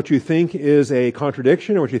observe what you think is a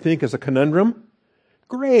contradiction or what you think is a conundrum,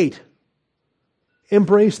 great.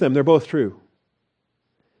 Embrace them. They're both true.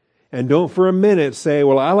 And don't for a minute say,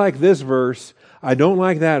 well, I like this verse, I don't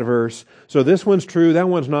like that verse, so this one's true, that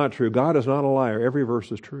one's not true. God is not a liar. Every verse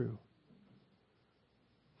is true.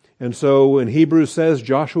 And so when Hebrews says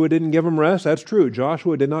Joshua didn't give them rest, that's true.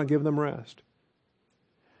 Joshua did not give them rest.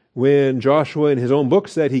 When Joshua in his own book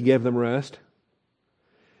said he gave them rest,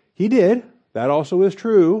 he did. That also is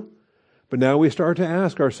true. But now we start to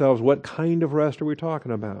ask ourselves, what kind of rest are we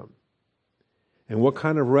talking about? And what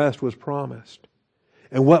kind of rest was promised?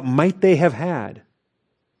 And what might they have had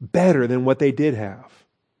better than what they did have?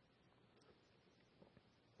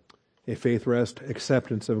 A faith rest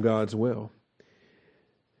acceptance of God's will.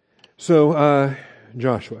 So,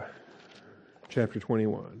 Joshua, chapter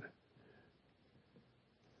 21.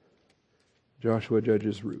 Joshua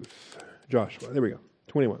judges Ruth. Joshua, there we go,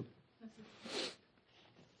 21.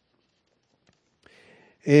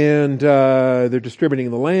 And they're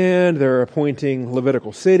distributing the land. They're appointing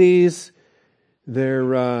Levitical cities.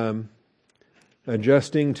 They're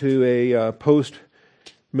adjusting to a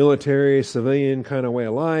post-military, civilian kind of way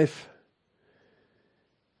of life.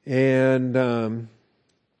 And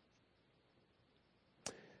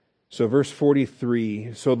so verse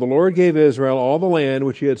 43, so the Lord gave Israel all the land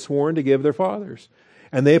which he had sworn to give their fathers,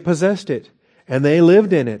 and they possessed it, and they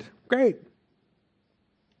lived in it. Great.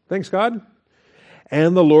 Thanks, God.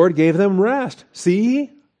 And the Lord gave them rest.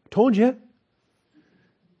 See? Told you.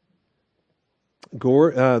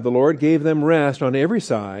 The Lord gave them rest on every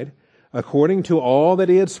side, according to all that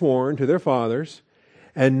he had sworn to their fathers,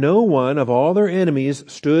 and no one of all their enemies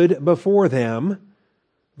stood before them.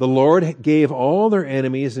 The Lord gave all their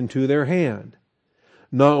enemies into their hand.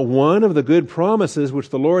 Not one of the good promises which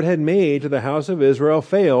the Lord had made to the house of Israel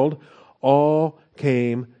failed. All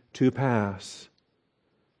came to pass.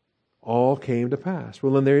 All came to pass.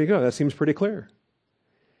 Well, then there you go. That seems pretty clear.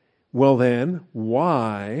 Well then,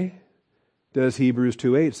 why does Hebrews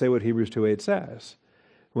 2:8 say what Hebrews 2:8 says?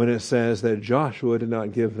 When it says that Joshua did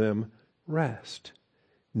not give them rest.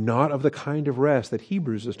 Not of the kind of rest that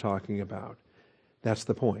Hebrews is talking about. That's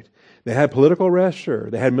the point. They had political rest,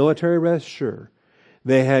 sure. They had military rest, sure.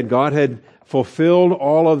 God had fulfilled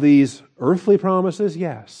all of these earthly promises,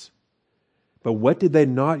 yes. But what did they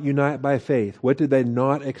not unite by faith? What did they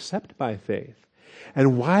not accept by faith?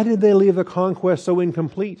 And why did they leave the conquest so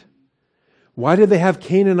incomplete? Why did they have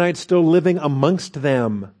Canaanites still living amongst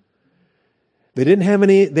them? They didn't have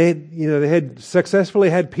any, they had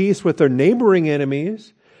successfully had peace with their neighboring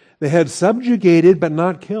enemies. They had subjugated but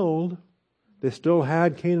not killed. They still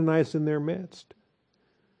had Canaanites in their midst.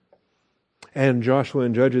 And Joshua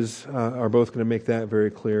and Judges are both going to make that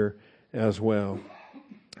very clear as well.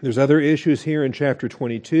 There's other issues here in chapter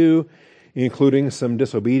 22, including some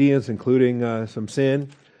disobedience, including some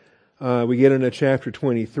sin. We get into chapter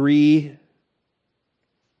 23.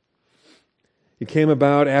 It came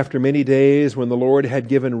about after many days when the Lord had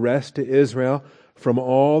given rest to Israel from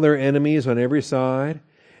all their enemies on every side,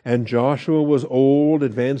 and Joshua was old,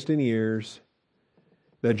 advanced in years,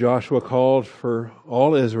 that Joshua called for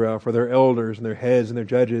all Israel, for their elders and their heads and their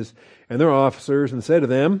judges and their officers, and said to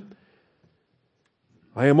them,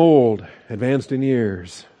 I am old, advanced in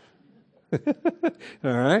years. All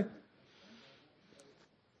right?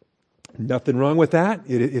 Nothing wrong with that.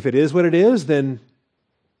 If it is what it is, then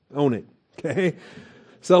own it. Okay?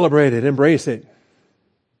 Celebrate it. Embrace it.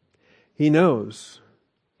 He knows.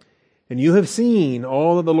 And you have seen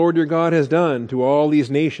all that the Lord your God has done to all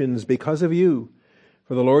these nations because of you.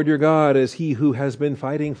 For the Lord your God is he who has been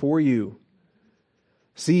fighting for you.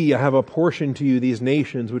 See, I have apportioned to you these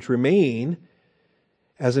nations which remain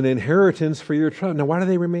as an inheritance for your tribe. Now, why do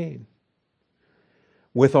they remain?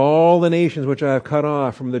 With all the nations which I have cut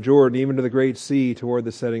off from the Jordan, even to the great sea, toward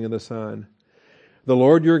the setting of the sun. The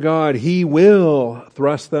Lord your God, he will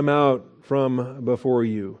thrust them out from before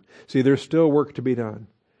you. See, there's still work to be done.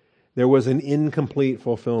 There was an incomplete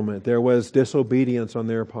fulfillment. There was disobedience on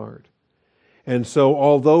their part. And so,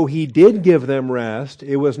 although he did give them rest,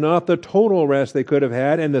 it was not the total rest they could have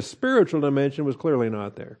had, and the spiritual dimension was clearly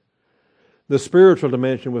not there. The spiritual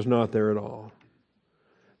dimension was not there at all.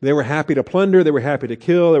 They were happy to plunder, they were happy to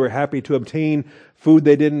kill, they were happy to obtain food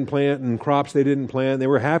they didn't plant and crops they didn't plant. They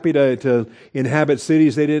were happy to inhabit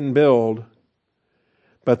cities they didn't build.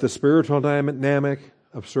 But the spiritual dynamic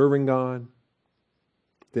of serving God,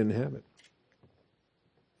 Didn't have it.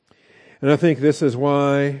 And I think this is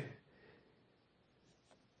why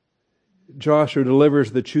Joshua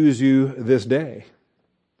delivers the choose you this day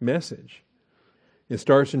message. It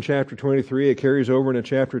starts in chapter 23. It carries over into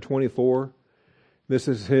chapter 24. This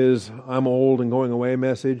is his I'm old and going away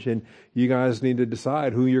message, and you guys need to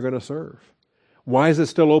decide who you're going to serve. Why is it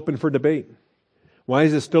still open for debate? Why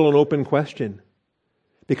is it still an open question?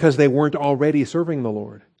 Because they weren't already serving the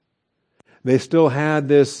Lord. They still had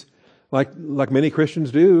this, like many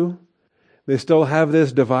Christians do, they still have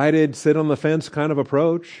this divided, sit on the fence kind of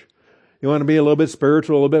approach. They want to be a little bit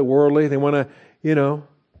spiritual, a little bit worldly. They want to,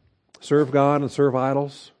 serve God and serve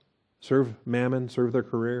idols, serve mammon, serve their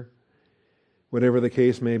career, whatever the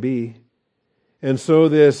case may be. And so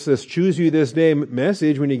this choose you this day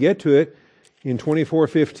message, when you get to it in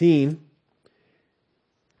 24:15,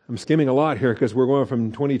 I'm skimming a lot here because we're going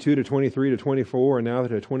from 22 to 23 to 24 and now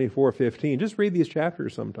to 24:15. Just read these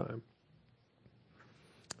chapters sometime.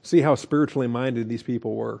 See how spiritually minded these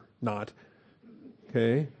people were. Not.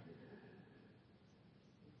 Okay?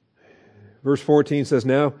 Verse 14 says,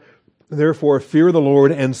 Now, therefore, fear the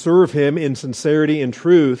Lord and serve Him in sincerity and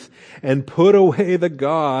truth, and put away the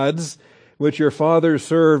gods which your fathers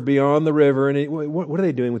served beyond the river. And what are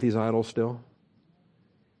they doing with these idols still?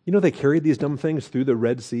 They carried these dumb things through the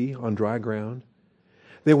Red Sea on dry ground.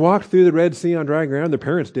 They walked through the Red Sea on dry ground. Their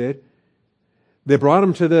parents did. They brought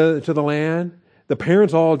them to the land. The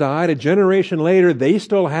parents all died. A generation later, they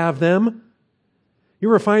still have them. You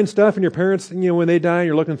ever find stuff in your parents, when they die, and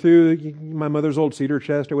you're looking through my mother's old cedar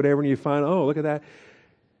chest or whatever, and you find, oh, look at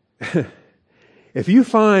that. If you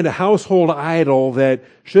find a household idol that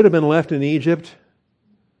should have been left in Egypt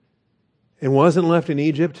and wasn't left in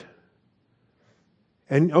Egypt,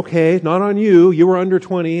 and okay, not on you, you were under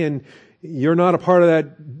 20 and you're not a part of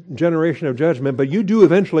that generation of judgment, but you do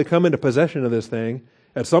eventually come into possession of this thing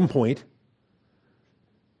at some point.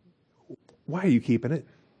 Why are you keeping it?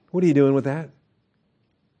 What are you doing with that?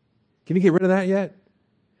 Can you get rid of that yet?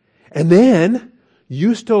 And then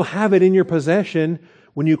you still have it in your possession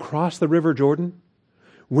when you cross the River Jordan,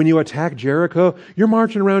 when you attack Jericho. You're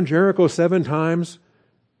marching around Jericho 7 times,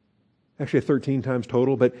 actually 13 times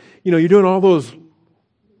total, but you're doing all those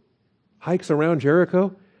hikes around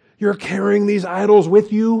Jericho. You're carrying these idols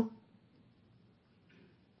with you.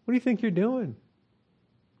 What do you think you're doing?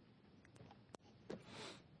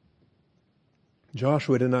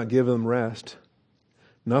 Joshua did not give them rest,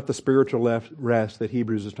 not the spiritual rest that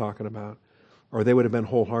Hebrews is talking about, or they would have been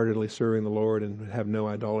wholeheartedly serving the Lord and would have no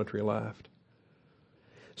idolatry left.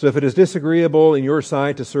 So if it is disagreeable in your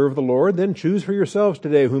sight to serve the Lord, then choose for yourselves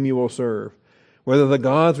today whom you will serve, whether the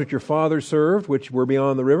gods which your fathers served, which were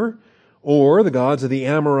beyond the river, or the gods of the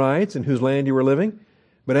Amorites in whose land you were living.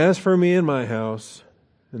 But as for me and my house,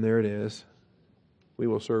 and there it is, we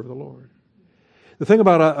will serve the Lord. The thing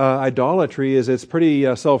about idolatry is it's pretty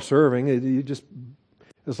self-serving.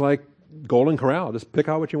 It's like Golden Corral. Just pick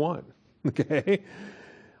out what you want. Okay?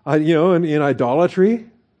 In idolatry,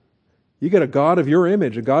 you get a God of your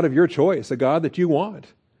image, a God of your choice, a God that you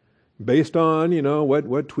want, based on,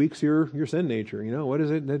 what tweaks your sin nature. What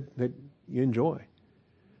is it that you enjoy?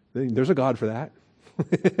 There's a God for that.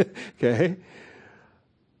 Okay?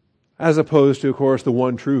 As opposed to, of course, the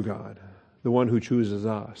one true God, the one who chooses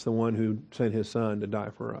us, the one who sent His Son to die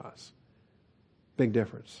for us. Big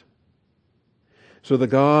difference. So the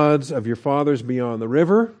gods of your fathers beyond the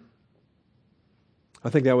river, I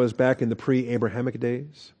think that was back in the pre-Abrahamic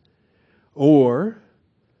days, or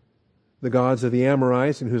the gods of the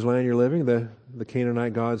Amorites in whose land you're living, the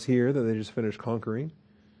Canaanite gods here that they just finished conquering,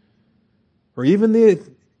 or even the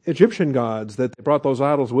Egyptian gods that they brought those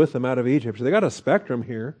idols with them out of Egypt. So they got a spectrum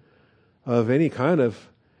here of any kind of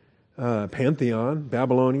pantheon,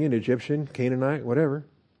 Babylonian, Egyptian, Canaanite, whatever.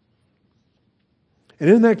 And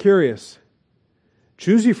isn't that curious?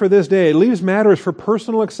 Choose you for this day. It leaves matters for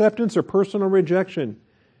personal acceptance or personal rejection.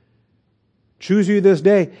 Choose you this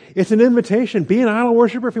day. It's an invitation. Be an idol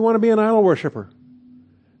worshiper if you want to be an idol worshiper.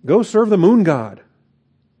 Go serve the moon god.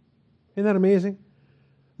 Isn't that amazing?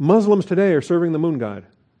 Muslims today are serving the moon god.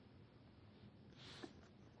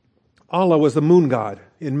 Allah was the moon god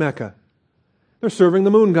in Mecca. They're serving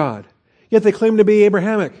the moon god. Yet they claim to be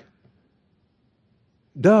Abrahamic.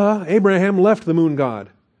 Duh, Abraham left the moon god.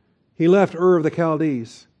 He left Ur of the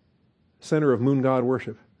Chaldees, center of moon god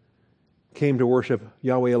worship. Came to worship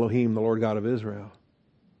Yahweh Elohim, the Lord God of Israel.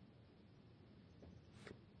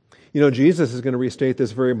 Jesus is going to restate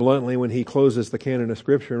this very bluntly when He closes the canon of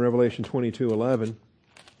Scripture in Revelation 22:11.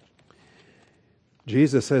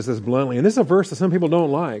 Jesus says this bluntly, and this is a verse that some people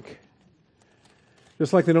don't like.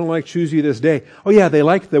 Just like they don't like choose you this day. Oh yeah, they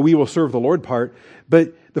like the we will serve the Lord part.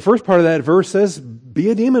 But the first part of that verse says, be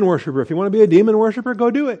a demon worshiper. If you want to be a demon worshiper, go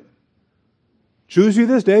do it. Choose you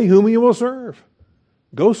this day whom you will serve.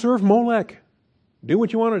 Go serve Molech. Do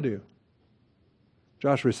what you want to do.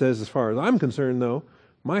 Joshua says, as far as I'm concerned, though,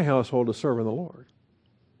 my household is serving the Lord.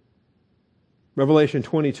 Revelation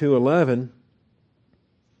 22:11,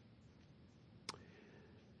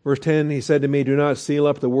 verse 10, he said to me, do not seal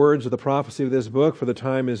up the words of the prophecy of this book, for the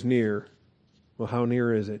time is near. Well, how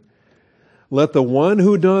near is it? Let the one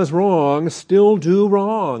who does wrong still do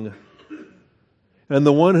wrong, and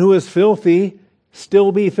the one who is filthy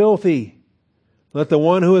still be filthy. Let the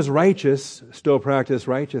one who is righteous still practice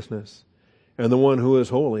righteousness, and the one who is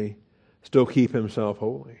holy still keep himself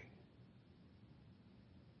holy.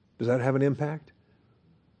 Does that have an impact?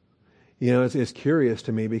 You know, it's curious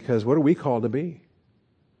to me, because what are we called to be?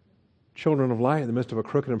 Children of light in the midst of a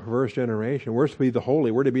crooked and perverse generation. We're to be the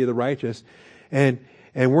holy. We're to be the righteous. And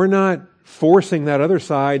we're not forcing that other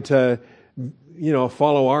side to,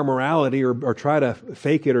 follow our morality or try to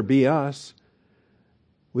fake it or be us.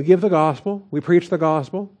 We give the gospel. We preach the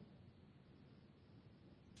gospel.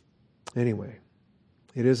 Anyway,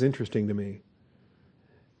 it is interesting to me.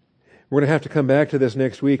 We're going to have to come back to this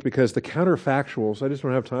next week, because the counterfactuals, I just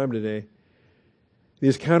don't have time today.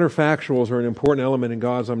 These counterfactuals are an important element in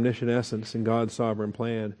God's omniscient essence and God's sovereign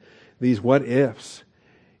plan. These what ifs.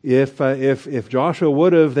 If Joshua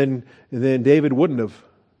would have, then David wouldn't have.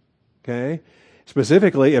 Okay?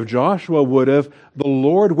 Specifically, if Joshua would have, the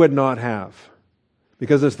Lord would not have.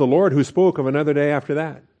 Because it's the Lord who spoke of another day after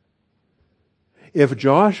that. If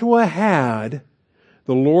Joshua had,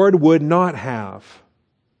 the Lord would not have.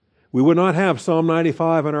 We would not have Psalm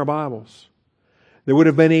 95 in our Bibles. There would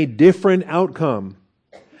have been a different outcome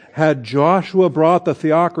had Joshua brought the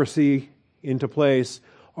theocracy into place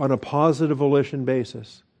on a positive volition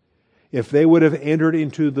basis. If they would have entered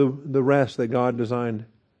into the rest that God designed,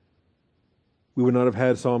 we would not have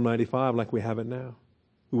had Psalm 95 like we have it now.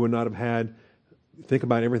 We would not have had, think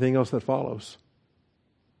about everything else that follows.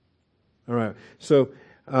 All right, so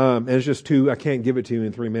it's just I can't give it to you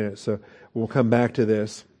in 3 minutes, so we'll come back to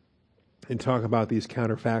this and talk about these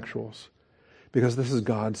counterfactuals, because this is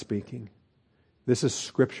God speaking. This is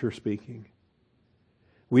Scripture speaking.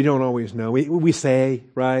 We don't always know. We say,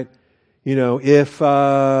 right? If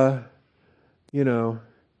when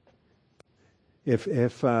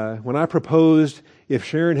I proposed, if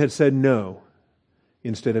Sharon had said no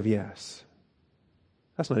instead of yes,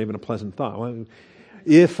 that's not even a pleasant thought.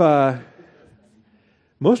 If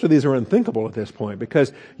most of these are unthinkable at this point,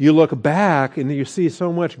 because you look back and you see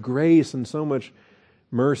so much grace and so much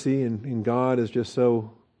mercy, and God is just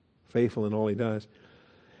so faithful in all He does.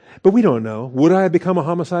 But we don't know. Would I have become a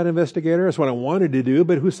homicide investigator? That's what I wanted to do,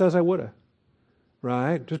 but who says I would have?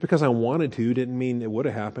 Right? Just because I wanted to didn't mean it would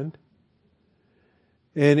have happened.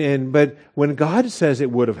 But when God says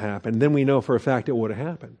it would have happened, then we know for a fact it would have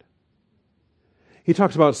happened. He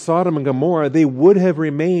talks about Sodom and Gomorrah. They would have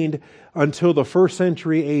remained until the 1st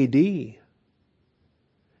century A.D.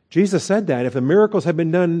 Jesus said that. If the miracles had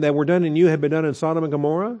been done that were done in you had been done in Sodom and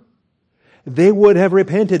Gomorrah, they would have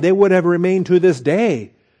repented. They would have remained to this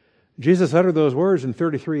day. Jesus uttered those words in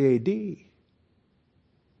 33 A.D.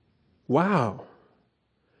 Wow.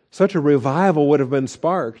 Such a revival would have been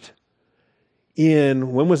sparked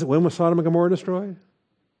in, when was Sodom and Gomorrah destroyed?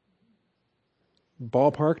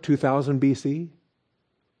 Ballpark, 2000 BC?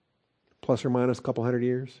 Plus or minus a couple hundred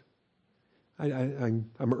years.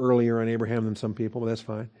 I'm earlier on Abraham than some people, but that's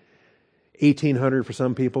fine. 1800 for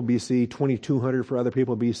some people BC, 2200 for other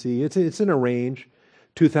people BC. It's in a range.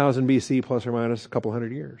 2000 BC plus or minus a couple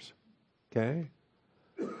hundred years. Okay?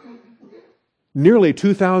 Nearly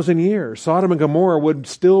 2,000 years. Sodom and Gomorrah would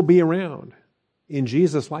still be around in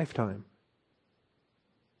Jesus' lifetime.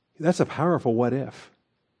 That's a powerful what if.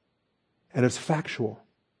 And it's factual.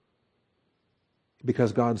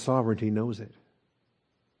 Because God's sovereignty knows it.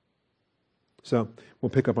 So,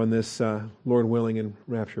 we'll pick up on this, Lord willing, in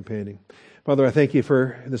rapture pending. Father, I thank you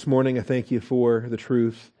for this morning. I thank you for the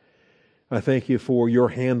truth. I thank you for your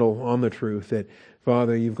handle on the truth. That,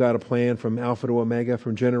 Father, you've got a plan from Alpha to Omega,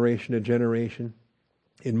 from generation to generation.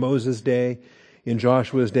 In Moses' day, in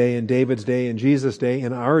Joshua's day, in David's day, in Jesus' day,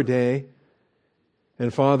 in our day.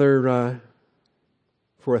 And Father,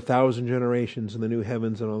 for 1,000 generations in the new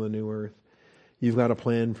heavens and on the new earth. You've got a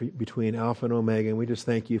plan between Alpha and Omega, and we just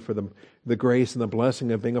thank you for the grace and the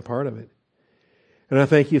blessing of being a part of it. And I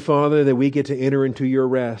thank you, Father, that we get to enter into your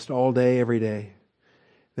rest all day, every day.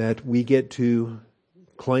 That we get to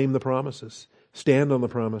claim the promises, stand on the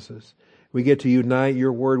promises. We get to unite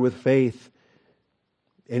your word with faith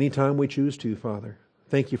anytime we choose to, Father.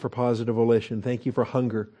 Thank you for positive volition. Thank you for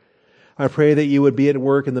hunger. I pray that you would be at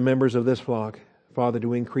work in the members of this flock, Father,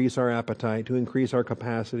 to increase our appetite, to increase our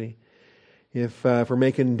capacity. If we're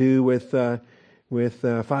making do with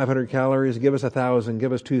 500 calories, give us 1,000,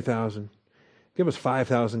 give us 2,000. Give us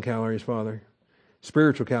 5,000 calories, Father.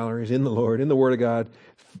 Spiritual calories in the Lord, in the Word of God.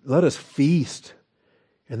 Let us feast,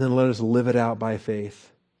 and then let us live it out by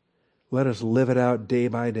faith. Let us live it out day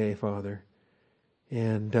by day, Father.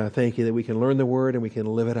 And thank you that we can learn the Word and we can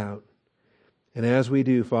live it out. And as we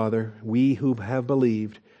do, Father, we who have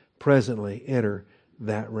believed presently enter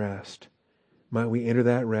that rest. Might we enter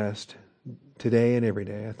that rest today and every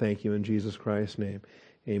day. I thank you in Jesus Christ's name.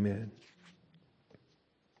 Amen.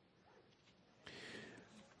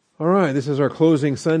 All right, this is our closing Sunday.